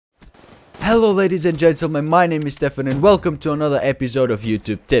Hello ladies and gentlemen, my name is Stefan and welcome to another episode of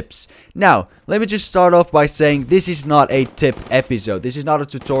YouTube Tips. Now, let me just start off by saying this is not a tip episode. This is not a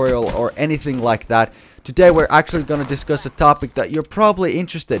tutorial or anything like that. Today we're actually going to discuss a topic that you're probably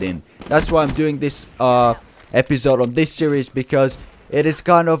interested in. That's why I'm doing this episode on this series, because it is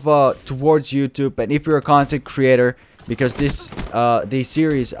kind of towards YouTube, and if you're a content creator, because these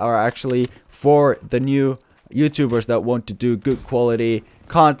series are actually for the new YouTubers that want to do good quality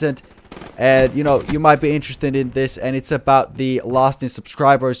content. And you might be interested in this, and it's about the loss in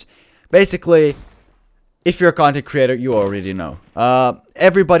subscribers. Basically, if you're a content creator, you already know.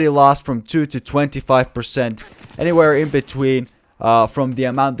 Everybody lost from 2 to 25%, anywhere in between, from the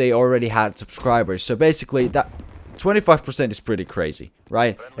amount they already had subscribers. So basically, that 25% is pretty crazy,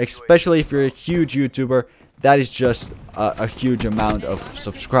 right? Especially if you're a huge YouTuber, that is just a huge amount of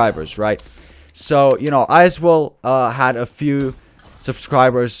subscribers, right? So I as well had a few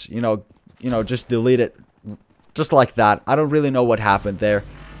subscribers, just deleted just like that. I don't really know what happened there.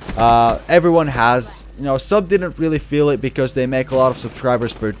 Everyone has, some didn't really feel it because they make a lot of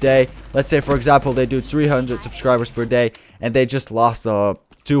subscribers per day. Let's say, for example, they do 300 subscribers per day and they just lost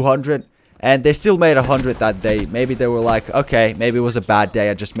 200, and they still made 100 that day. Maybe they were like, okay, maybe it was a bad day,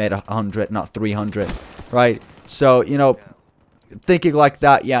 I just made 100, not 300, right? So thinking like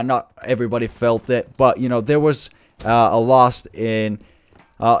that, yeah, not everybody felt it, but there was a loss in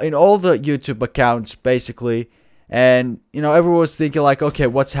all the YouTube accounts, basically. And everyone was thinking like, okay,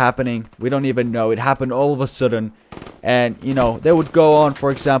 what's happening? We don't even know. It happened all of a sudden. And they would go on,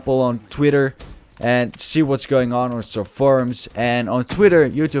 for example, on Twitter and see what's going on some forums. And on Twitter,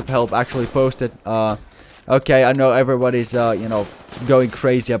 YouTube Help actually posted, okay, I know everybody's going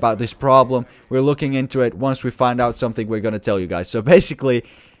crazy about this problem. We're looking into it. Once we find out something, we're gonna tell you guys. So basically,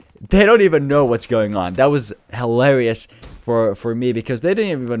 they don't even know what's going on. That was hilarious for me, because they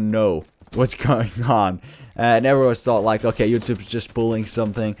didn't even know what's going on. And everyone thought like, okay, YouTube's just pulling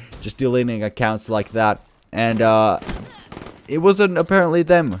something, just deleting accounts like that. And it wasn't apparently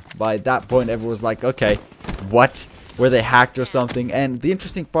them. By that point, everyone was like, okay, what? Were they hacked or something? And the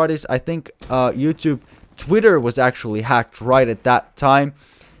interesting part is, I think Twitter was actually hacked right at that time.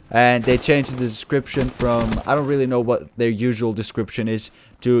 And they changed the description from, I don't really know what their usual description is,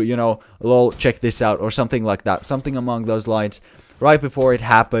 to, lol, check this out, or something like that. Something along those lines, right before it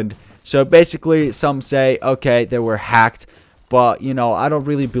happened. So basically, some say, okay, they were hacked. But, I don't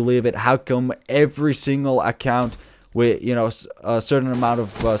really believe it. How come every single account with, a certain amount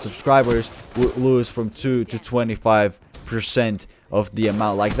of subscribers would lose from 2 to 25% of the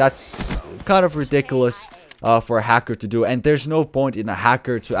amount? Like, that's kind of ridiculous for a hacker to do. And there's no point in a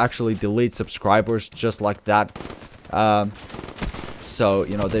hacker to actually delete subscribers just like that. So,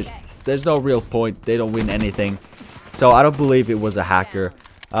 there's no real point. They don't win anything. So, I don't believe it was a hacker.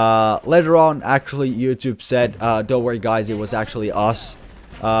 Later on, actually, YouTube said, don't worry, guys, it was actually us.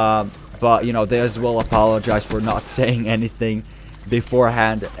 But, they as well apologized for not saying anything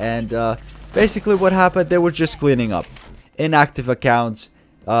beforehand. And basically what happened, they were just cleaning up inactive accounts,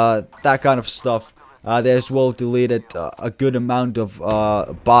 that kind of stuff. They as well deleted a good amount of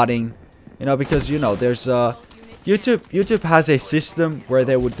botting, because, there's YouTube has a system where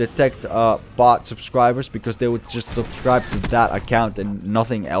they would detect bot subscribers, because they would just subscribe to that account and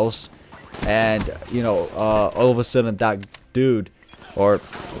nothing else. And all of a sudden that dude or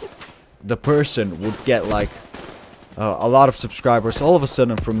the person would get like a lot of subscribers all of a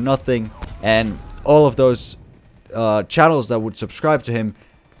sudden from nothing, and all of those channels that would subscribe to him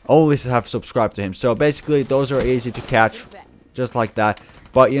only have subscribed to him. So basically those are easy to catch just like that.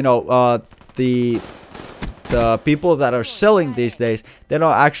 But the people that are selling these days, they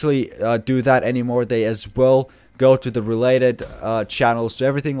don't actually do that anymore. They as well go to the related channels, so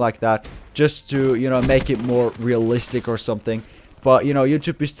everything like that, just to make it more realistic or something. But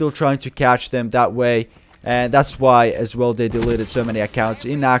YouTube is still trying to catch them that way, and that's why as well they deleted so many accounts,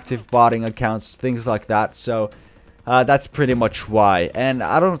 inactive botting accounts, things like that. So that's pretty much why. And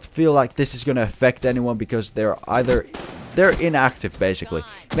I don't feel like this is gonna affect anyone, because they're inactive basically.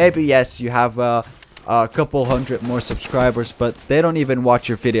 Maybe yes, you have a couple hundred more subscribers, but they don't even watch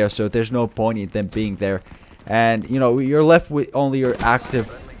your videos, so there's no point in them being there. And you're left with only your active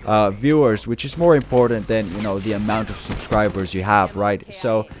viewers, which is more important than the amount of subscribers you have, right?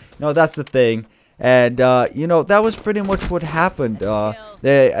 So that's the thing. And that was pretty much what happened.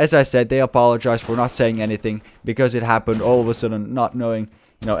 As I said, they apologized for not saying anything, because it happened all of a sudden, not knowing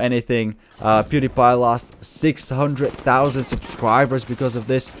anything. PewDiePie lost 600,000 subscribers because of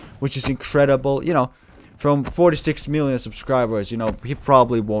this, which is incredible. From 46 million subscribers, he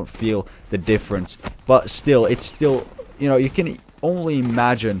probably won't feel the difference, but still, it's still, you can only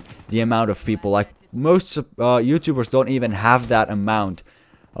imagine the amount of people. Like, most YouTubers don't even have that amount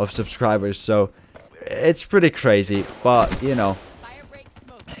of subscribers, so it's pretty crazy. But you know,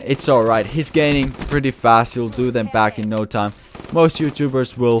 it's alright. He's gaining pretty fast. He'll do them back in no time. Most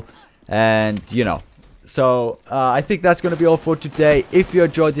YouTubers will, and you know. So I think that's gonna be all for today. If you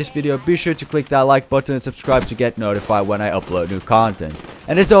enjoyed this video, be sure to click that like button and subscribe to get notified when I upload new content.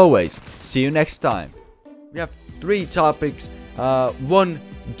 And as always, see you next time. We have 3 topics, 1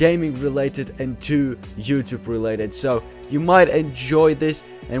 gaming related and 2 YouTube related, so you might enjoy this.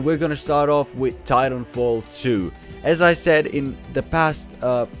 And we're gonna start off with Titanfall 2. As I said in the past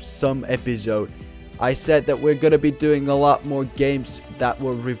some episode, I said that we're gonna be doing a lot more games that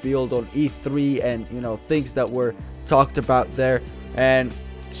were revealed on E3, and you know, things that were talked about there. And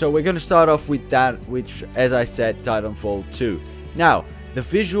so we're gonna start off with that, which, as I said, Titanfall 2. Now, the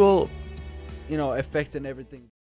visual, you know, effects and everything